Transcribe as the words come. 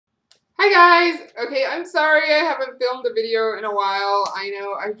Hi guys! Okay, I'm sorry I haven't filmed a video in a while. I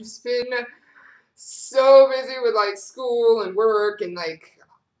know I've just been so busy with like school and work and like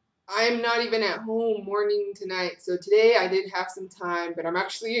I'm not even at home morning tonight. So today I did have some time, but I'm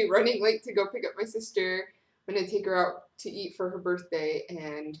actually running late to go pick up my sister. I'm gonna take her out to eat for her birthday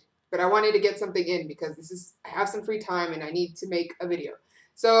but I wanted to get something in because I have some free time and I need to make a video.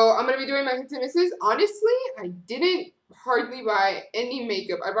 So I'm gonna be doing my hits and misses. Honestly, I didn't hardly buy any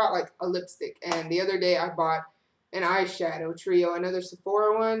makeup. I bought like a lipstick, and the other day I bought an eyeshadow trio, another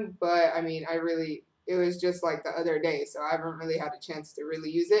Sephora one, but I mean it was just like the other day, so I haven't really had a chance to really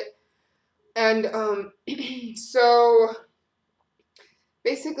use it. And so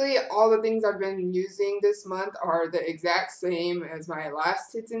basically all the things I've been using this month are the exact same as my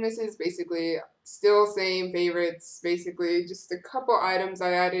last hits and misses. Basically still same favorites, basically just a couple items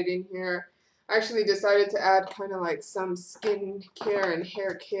I added in here. I actually decided to add kind of like some skin care and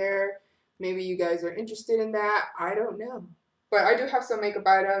hair care. Maybe you guys are interested in that. I don't know. But I do have some makeup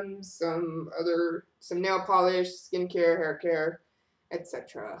items, some nail polish, skincare, hair care,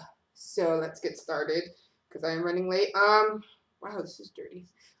 etc. So let's get started because I am running late. Wow, this is dirty.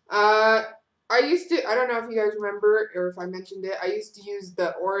 I don't know if you guys remember or if I mentioned it, I used to use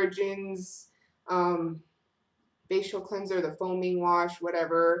the Origins facial cleanser, the foaming wash,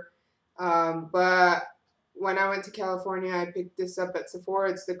 whatever. But when I went to California, I picked this up at Sephora.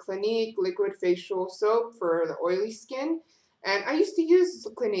 It's the Clinique liquid facial soap for the oily skin. And I used to use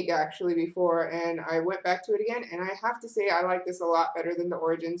Clinique actually before, and I went back to it again, and I have to say I like this a lot better than the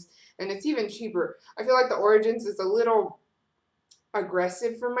Origins, and it's even cheaper. I feel like the Origins is a little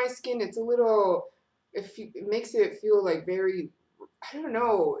aggressive for my skin. It's a little, it makes it feel like very, I don't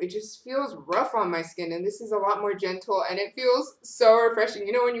know, it just feels rough on my skin, and this is a lot more gentle, and it feels so refreshing.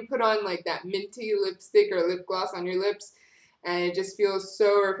 You know when you put on like that minty lipstick or lip gloss on your lips, and it just feels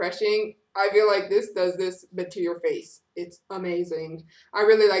so refreshing? I feel like this does this, but to your face. It's amazing. I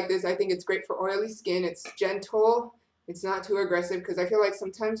really like this. I think it's great for oily skin. It's gentle. It's not too aggressive, because I feel like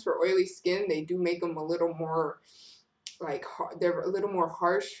sometimes for oily skin, they do make them a little more like they're a little more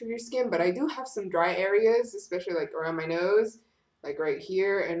harsh for your skin, but I do have some dry areas, especially like around my nose, like right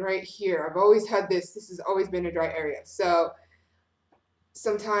here and right here. I've always had this has always been a dry area, so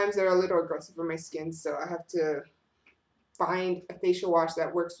sometimes they're a little aggressive for my skin, so I have to find a facial wash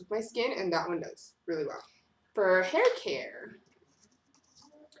that works with my skin, and that one does really well. For hair care,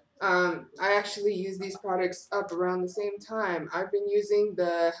 I actually use these products up around the same time. I've been using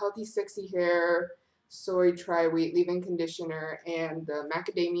the Healthy Sexy Hair Soy Tri-Wheat Leave-In Conditioner and the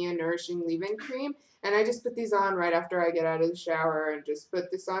Macadamia Nourishing Leave-In Cream. And I just put these on right after I get out of the shower, and just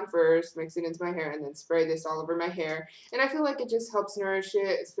put this on first, mix it into my hair, and then spray this all over my hair. And I feel like it just helps nourish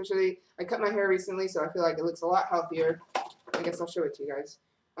it, especially I cut my hair recently, so I feel like it looks a lot healthier. I guess I'll show it to you guys.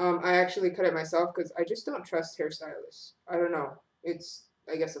 I actually cut it myself because I just don't trust hairstylists. I don't know. It's,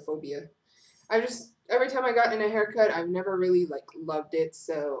 I guess, a phobia. Every time I got in a haircut, I've never really like loved it,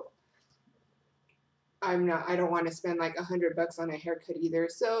 so I don't want to spend like $100 on a haircut either.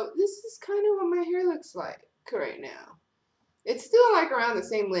 So this is kind of what my hair looks like right now. It's still like around the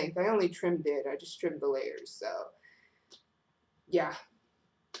same length. I only trimmed it. I just trimmed the layers. So yeah,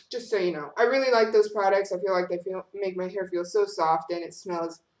 just so you know, I really like those products. I feel like they make my hair feel so soft, and it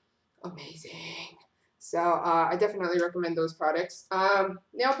smells amazing. So I definitely recommend those products.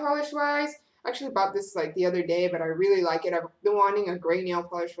 Nail polish wise, I actually bought this like the other day, but I really like it. I've been wanting a gray nail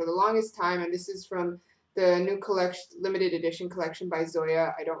polish for the longest time, and this is from the new collection, limited edition collection by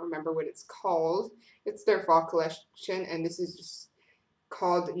Zoya. I don't remember what it's called. It's their fall collection, and this is just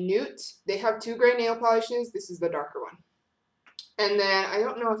called Noot. They have two gray nail polishes. This is the darker one. And then, I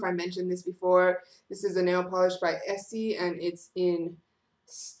don't know if I mentioned this before, this is a nail polish by Essie, and it's in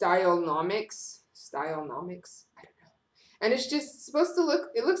Stylenomics. Stylenomics? I don't know. And it's just supposed to look,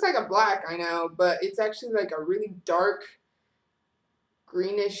 it looks like a black, I know, but it's actually like a really dark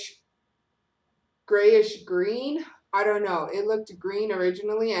greenish, grayish green. I don't know. It looked green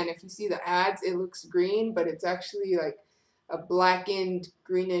originally, and if you see the ads, it looks green, but it's actually like a blackened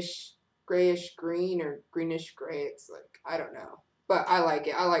greenish, grayish green or greenish gray. It's like, I don't know. But I like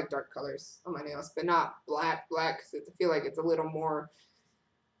it. I like dark colors on my nails, but not black, because I feel like it's a little more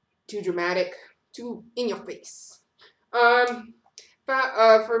too dramatic, too in your face.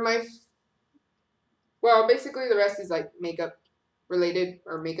 Basically the rest is like makeup related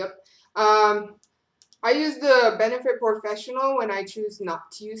or makeup. I use the Benefit Porefessional when I choose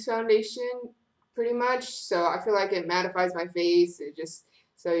not to use foundation, pretty much. So I feel like it mattifies my face. You just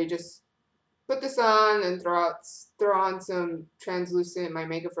put this on and throw on some translucent My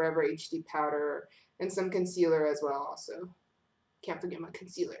Makeup Forever HD powder and some concealer as well. Also, can't forget my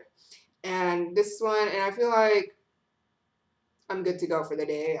concealer. and this one, and I feel like I'm good to go for the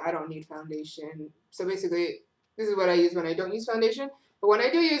day. I don't need foundation. So basically, this is what I use when I don't use foundation. But when I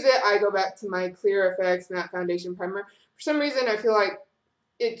do use it, I go back to my Clear FX Matte Foundation Primer. For some reason, I feel like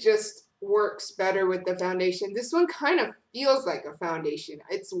it just works better with the foundation. This one kind of feels like a foundation.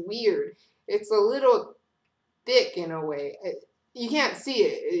 It's weird. It's a little thick in a way. You can't see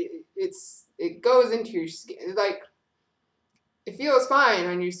it. It goes into your skin. Like, it feels fine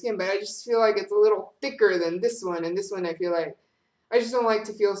on your skin, but I just feel like it's a little thicker than this one. And this one, I feel like I just don't like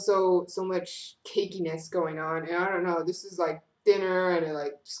to feel so much cakiness going on. And I don't know. This is like thinner, and it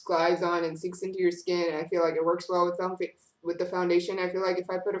like just glides on and sinks into your skin. And I feel like it works well with the foundation. I feel like if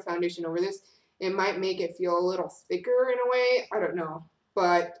I put a foundation over this, it might make it feel a little thicker in a way. I don't know,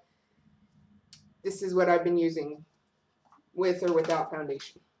 but this is what I've been using with or without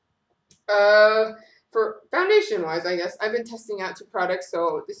foundation. For foundation wise, I guess I've been testing out 2 products,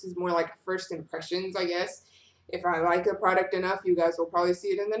 so this is more like first impressions, I guess. If I like a product enough, you guys will probably see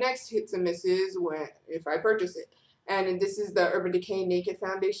it in the next hits and misses if I purchase it. And this is the Urban Decay Naked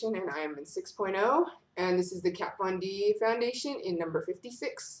Foundation, and I am in 6.0. And this is the Kat Von D Foundation in number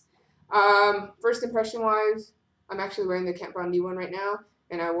 56. First impression wise, I'm actually wearing the Kat Von D one right now,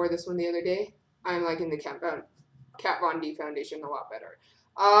 and I wore this one the other day. I'm liking the Kat Von D Foundation a lot better.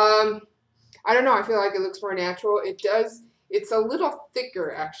 I don't know, I feel like it looks more natural. It's a little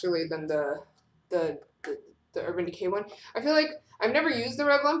thicker actually than the Urban Decay one. I feel like I've never used the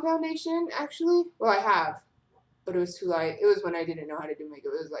Revlon foundation actually. Well, I have, but it was too light. It was when I didn't know how to do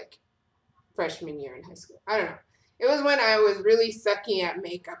makeup. It was like freshman year in high school. I don't know. It was when I was really sucky at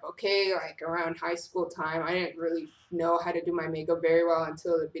makeup, okay? Like around high school time. I didn't really know how to do my makeup very well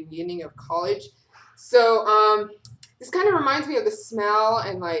until the beginning of college. So, this kind of reminds me of the smell,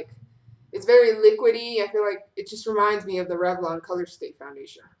 and like it's very liquidy. I feel like it just reminds me of the Revlon Color Stay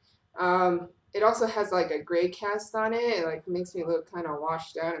foundation. It also has like a gray cast on it. It like makes me look kind of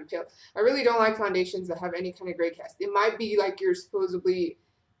washed out and pale. I really don't like foundations that have any kind of gray cast. It might be like you're supposedly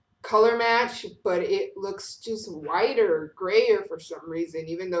color match, but it looks just whiter or grayer for some reason,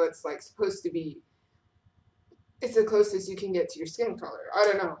 even though it's like supposed to be, it's the closest you can get to your skin color. I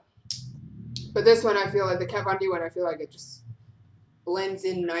don't know. But this one, I feel like the Kat Von D one, I feel like it just blends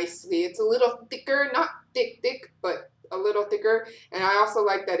in nicely. It's a little thicker, not thick, but a little thicker. And I also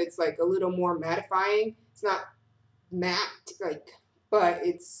like that it's like a little more mattifying. It's not matte, like, but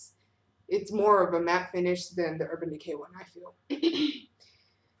it's more of a matte finish than the Urban Decay one, I feel.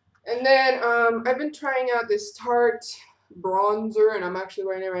 And then I've been trying out this Tarte bronzer, and I'm actually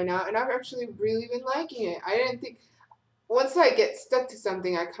wearing it right now, and I've actually really been liking it. I didn't think, once I get stuck to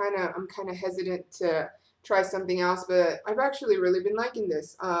something, I'm kind of hesitant to try something else, but I've actually really been liking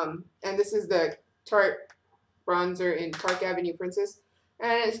this. And this is the Tarte bronzer in Park Avenue Princess,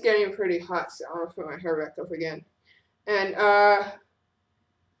 and it's getting pretty hot, so I'll put my hair back up again. And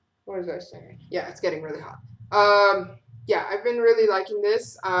what was I saying? Yeah, it's getting really hot. Yeah, I've been really liking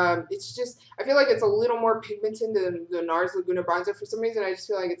this. It's just, I feel like it's a little more pigmented than the NARS Laguna bronzer. For some reason, I just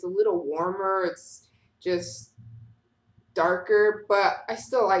feel like it's a little warmer. It's just darker, but I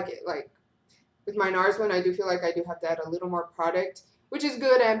still like it. Like with my NARS one, I do feel like I do have to add a little more product, which is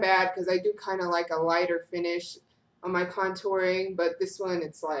good and bad because I do kind of like a lighter finish on my contouring, but this one,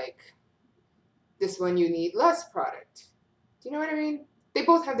 it's like, this one you need less product. Do you know what I mean? They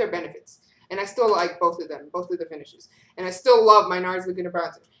both have their benefits. And I still like both of them, both of the finishes. And I still love my NARS Laguna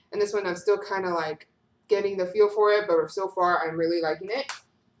bronzer. And this one, I'm still kind of like getting the feel for it, but so far, I'm really liking it.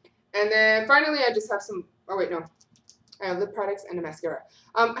 And then finally, I just have some, oh wait, no. I have lip products and a mascara.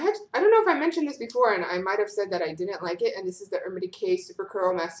 I don't know if I mentioned this before, and I might have said that I didn't like it. And this is the Urban Decay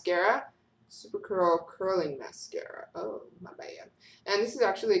Supercurl Mascara. Supercurl Curling Mascara. Oh, my bad. And this is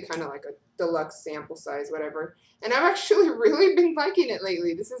actually kind of like a deluxe sample size, whatever. And I've actually really been liking it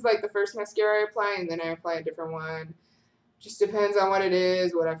lately. This is like the first mascara I apply, and then I apply a different one. Just depends on what it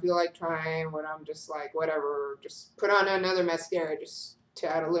is, what I feel like trying, what I'm just like, whatever. Just put on another mascara just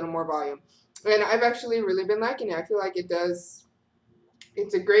to add a little more volume. And I've actually really been liking it. I feel like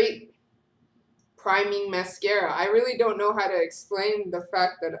it's a great priming mascara. I really don't know how to explain the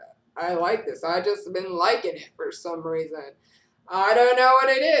fact that I like this. I just been liking it for some reason. I don't know what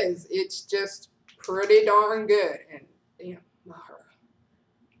it is. It's just pretty darn good. And damn,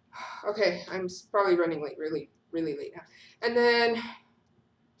 okay, I'm probably running late, really late now. And then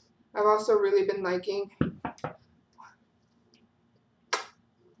I've also really been liking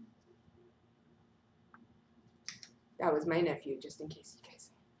that was my nephew, just in case you guys.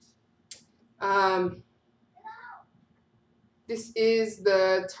 This is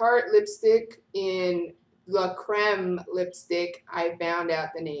the Tarte lipstick in La Creme lipstick. I found out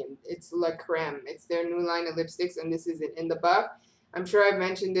the name. It's La Creme. It's their new line of lipsticks, and this is it in the buff. I'm sure I've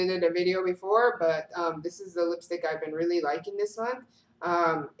mentioned it in a video before, but this is the lipstick I've been really liking this month.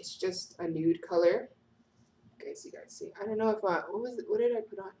 It's just a nude color. Okay, so you guys see. I don't know if what did I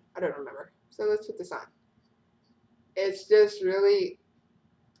put on? I don't remember. So let's put this on. It's just really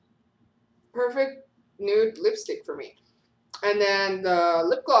perfect nude lipstick for me. And then the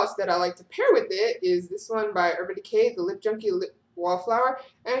lip gloss that I like to pair with it is this one by Urban Decay, the Lip Junkie Wallflower.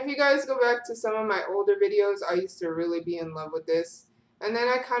 And if you guys go back to some of my older videos, I used to really be in love with this. And then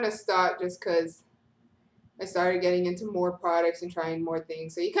I kind of stopped just because I started getting into more products and trying more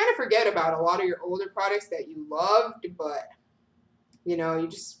things. So you kind of forget about a lot of your older products that you loved, but, you know, you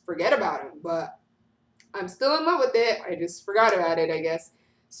just forget about them. But I'm still in love with it. I just forgot about it, I guess.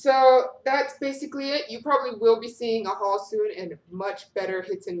 So that's basically it. You probably will be seeing a haul soon and much better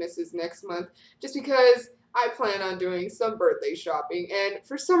hits and misses next month, just because I plan on doing some birthday shopping. And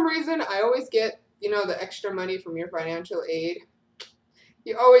for some reason, I always get, you know, the extra money from your financial aid.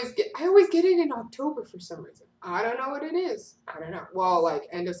 I always get it in October for some reason. I don't know what it is. I don't know. Well, like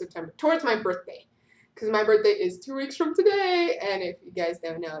end of September, towards my birthday. Because my birthday is 2 weeks from today. And if you guys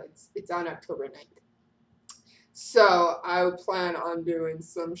don't know, it's on October 9th. So I would plan on doing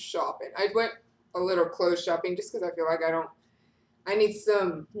some shopping. I went a little clothes shopping just because I feel like I need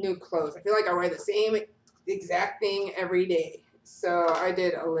some new clothes. I feel like I wear the same exact thing every day. So I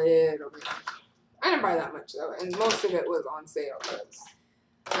did a little bit. I didn't buy that much though, and most of it was on sale because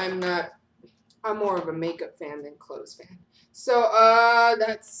I'm more of a makeup fan than clothes fan. So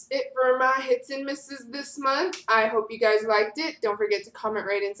that's it for my hits and misses this month. I hope you guys liked it. Don't forget to comment,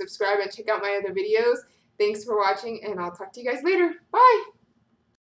 rate, and subscribe, and check out my other videos. Thanks for watching, and I'll talk to you guys later. Bye!